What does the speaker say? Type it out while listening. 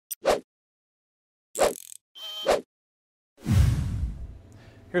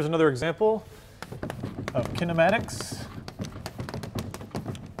here's another example of kinematics.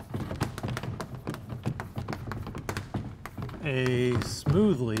 A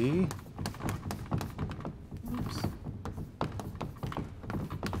smoothly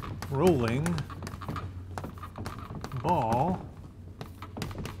rolling ball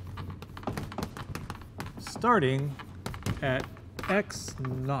starting at x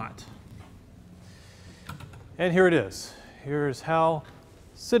naught. And here it is. Here's Hal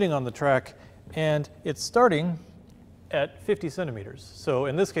sitting on the track, and it's starting at 50 centimeters. So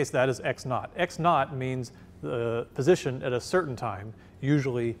in this case, that is x naught. X naught means the position at a certain time,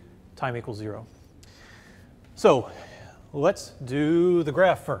 usually time equals 0. So let's do the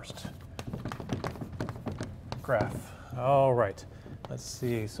graph first. Graph. All right. Let's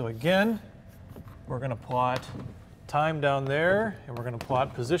see. So again, we're going to plot time down there, and we're going to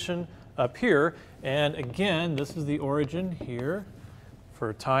plot position up here. And again, this is the origin here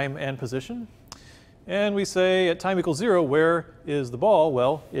for time and position. And we say at time equals 0, where is the ball?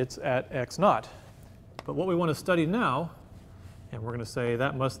 Well, it's at x naught. But what we want to study now, and we're going to say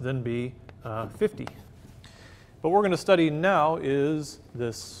that must then be 50. But what we're going to study now is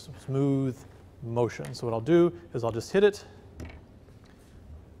this smooth motion. So what I'll do is I'll just hit it,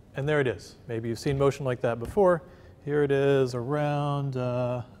 and there it is. Maybe you've seen motion like that before. Here it is around,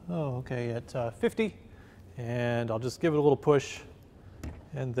 at 50. And I'll just give it a little push,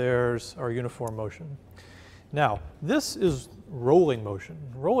 and there's our uniform motion. Now, this is rolling motion.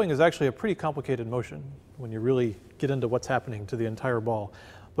 Rolling is actually a pretty complicated motion when you really get into what's happening to the entire ball.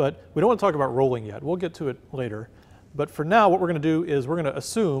 But we don't want to talk about rolling yet. We'll get to it later. But for now, what we're going to do is we're going to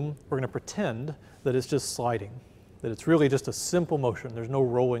assume, we're going to pretend that it's just sliding, that it's really just a simple motion. There's no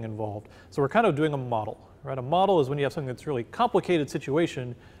rolling involved. So we're kind of doing a model, right? A model is when you have something that's really complicated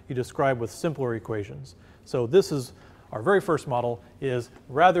situation you describe with simpler equations. So this is our very first model is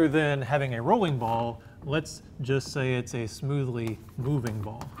rather than having a rolling ball, let's just say it's a smoothly moving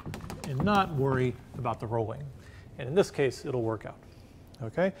ball and not worry about the rolling. And in this case, it'll work out.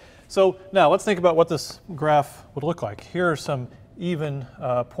 Okay? So now let's think about what this graph would look like. Here are some even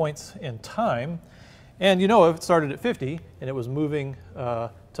points in time. And you know if it started at 50 and it was moving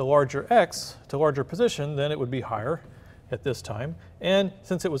to larger x, to larger position, then it would be higher at this time. And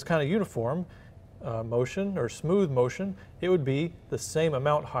since it was kind of uniform motion or smooth motion, it would be the same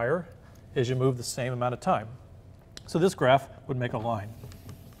amount higher as you move the same amount of time. So this graph would make a line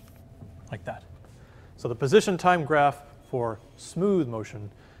like that. So the position time graph for smooth motion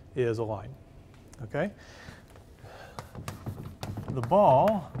is a line. Okay? The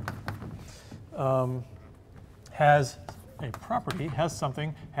ball has a property,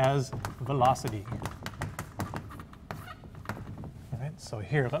 has velocity. All right, so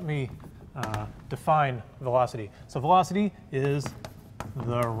here, let me define velocity. So velocity is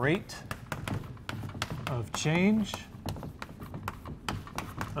the rate of change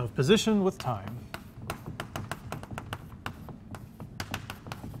of position with time.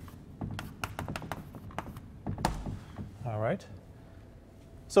 All right.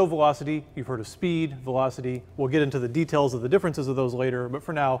 So velocity, you've heard of speed, velocity. We'll get into the details of the differences of those later, but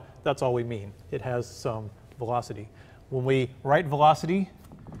for now, that's all we mean. It has some velocity. When we write velocity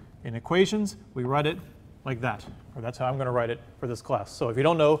in equations, we write it like that, or that's how I'm going to write it for this class. So if you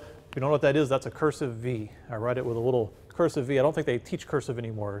don't know what that is, that's a cursive V. I write it with a little cursive V. I don't think they teach cursive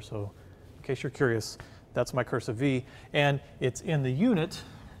anymore, so in case you're curious, that's my cursive V. And it's in the unit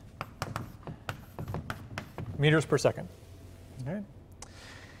meters per second. Okay?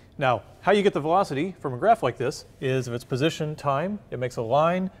 Now, how you get the velocity from a graph like this is if it's position, time, it makes a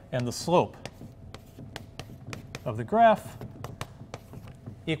line, and the slope of the graph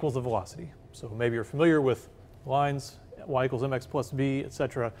equals the velocity. So maybe you're familiar with lines, y equals mx plus b,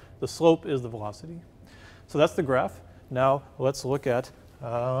 etc. The slope is the velocity. So that's the graph. Now let's look at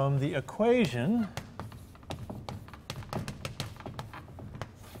the equation.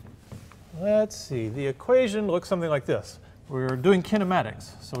 Let's see, the equation looks something like this. We're doing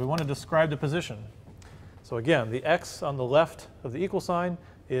kinematics, so we want to describe the position. So again, the x on the left of the equal sign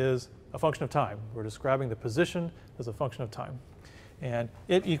is a function of time. We're describing the position as a function of time. And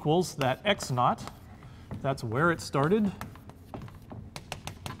it equals that x naught, that's where it started.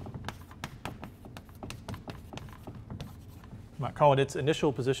 I might call it its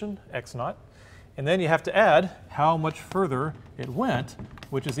initial position, x naught. And then you have to add how much further it went,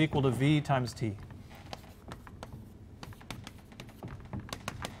 which is equal to v times t.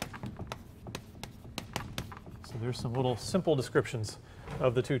 So there's some little simple descriptions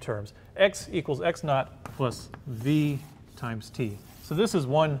of the two terms. X equals x naught plus v times t. So this is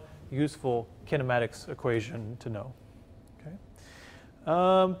one useful kinematics equation to know. Okay?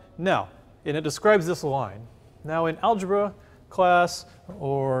 Now, and it describes this line. Now in algebra class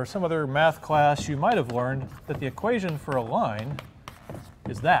or some other math class, you might have learned that the equation for a line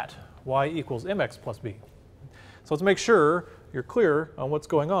is that, y equals mx plus b. So let's make sure you're clear on what's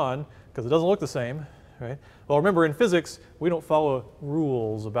going on, because it doesn't look the same, right? Well, remember in physics, we don't follow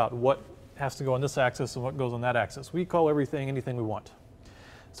rules about what has to go on this axis and what goes on that axis. We call everything anything we want.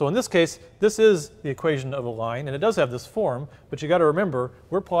 So in this case, this is the equation of a line, and it does have this form, but you got to remember,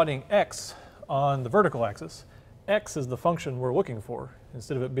 we're plotting x on the vertical axis. X is the function we're looking for.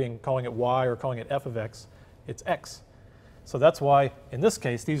 Instead of it being calling it y or calling it f of x, it's x. So that's why, in this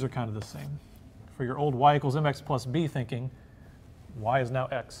case, these are kind of the same. For your old y equals mx plus b thinking, y is now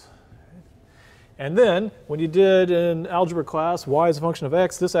x. And then, when you did in algebra class, y is a function of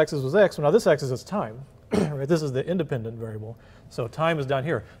x, this axis was x, well now this axis is time. Right? This is the independent variable. So time is down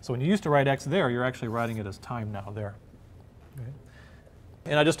here. So when you used to write x there, you're actually writing it as time now there. Okay?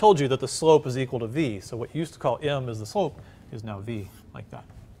 And I just told you that the slope is equal to v. So what you used to call m as the slope is now v, like that.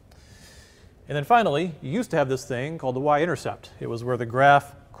 And then finally, you used to have this thing called the Y-intercept. It was where the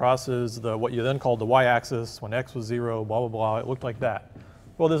graph crosses what you then called the y-axis when x was 0, blah, blah, blah. It looked like that.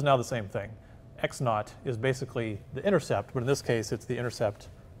 Well, this is now the same thing. X naught is basically the intercept, but in this case, it's the intercept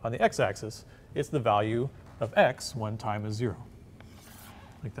on the x-axis. It's the value of x when time is 0,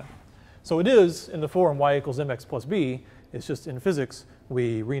 like that. So it is in the form y equals mx plus b. It's just in physics,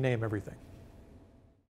 we rename everything.